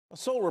A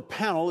solar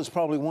panel is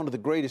probably one of the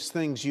greatest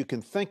things you can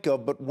think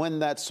of, but when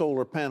that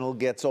solar panel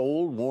gets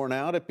old, worn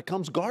out, it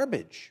becomes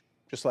garbage,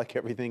 just like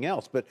everything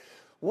else. But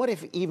what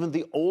if even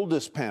the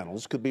oldest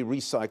panels could be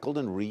recycled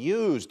and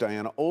reused?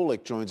 Diana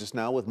Olick joins us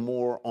now with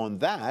more on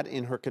that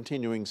in her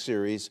continuing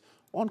series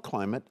on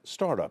climate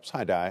startups.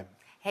 Hi, Di.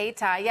 Hey,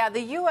 Ty. Yeah,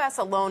 the U.S.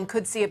 alone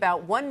could see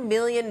about 1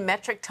 million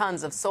metric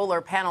tons of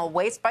solar panel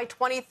waste by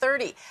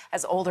 2030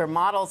 as older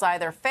models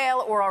either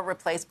fail or are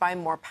replaced by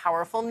more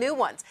powerful new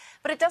ones.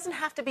 But it doesn't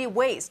have to be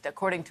waste,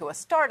 according to a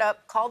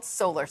startup called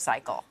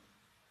SOLARCYCLE.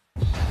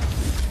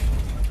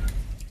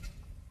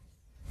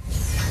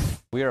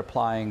 We are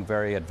applying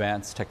very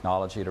advanced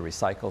technology to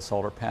recycle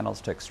solar panels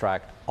to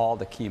extract all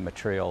the key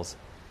materials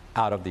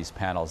out of these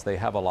panels. They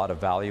have a lot of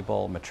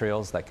valuable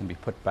materials that can be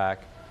put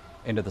back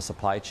into the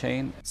supply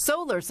chain.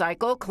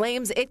 SOLARCYCLE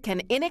claims it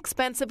can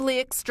inexpensively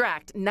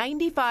extract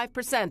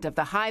 95% of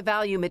the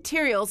high-value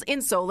materials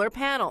in solar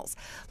panels,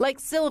 like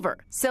silver,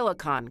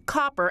 silicon,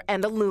 copper,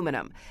 and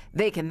aluminum.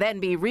 They can then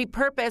be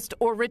repurposed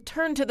or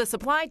returned to the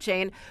supply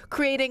chain,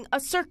 creating a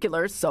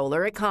circular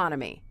solar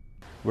economy.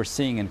 We're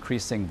seeing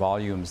increasing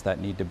volumes that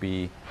need to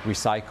be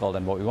recycled,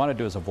 and what we want to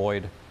do is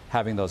avoid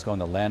having those go in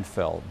the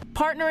landfill.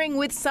 Partnering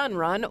with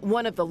Sunrun,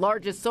 one of the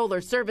largest solar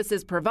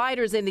services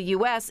providers in the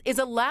U.S., is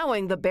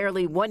allowing the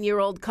barely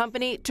one-year-old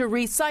company to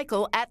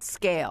recycle at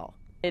scale.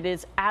 It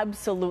is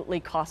absolutely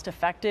cost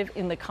effective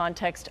in the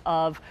context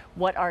of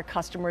what our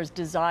customers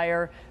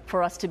desire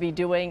for us to be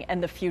doing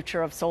and the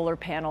future of solar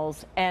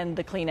panels and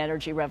the clean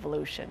energy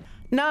revolution.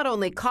 Not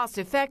only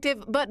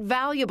cost-effective, but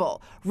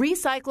valuable.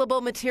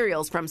 Recyclable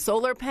materials from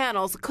solar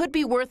panels could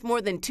be worth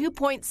more than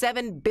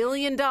 $2.7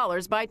 billion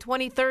by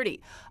 2030,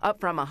 up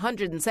from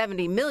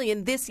 $170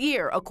 million this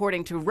year,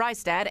 according to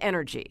Rystad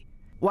Energy.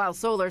 While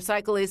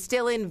SOLARCYCLE is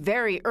still in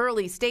very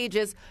early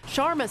stages,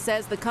 Sharma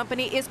says the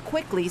company is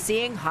quickly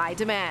seeing high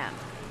demand.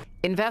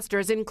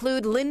 Investors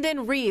include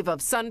Lyndon Reeve of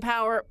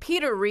SunPower,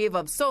 Peter Reeve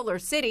of Solar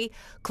City,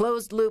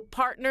 Closed Loop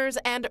Partners,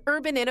 and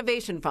Urban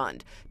Innovation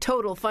Fund.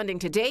 Total funding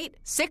to date,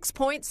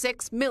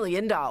 $6.6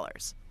 million.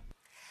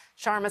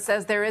 Sharma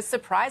says there is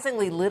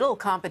surprisingly little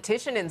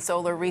competition in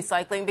solar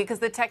recycling because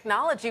the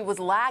technology was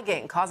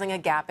lagging, causing a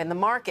gap in the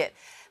market.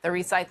 The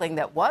recycling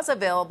that was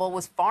available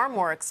was far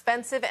more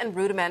expensive and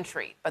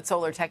rudimentary. But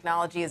solar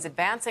technology is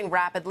advancing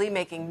rapidly,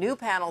 making new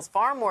panels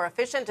far more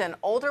efficient and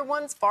older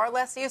ones far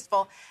less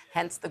useful,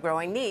 hence the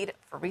growing need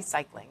for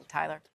recycling. Tyler.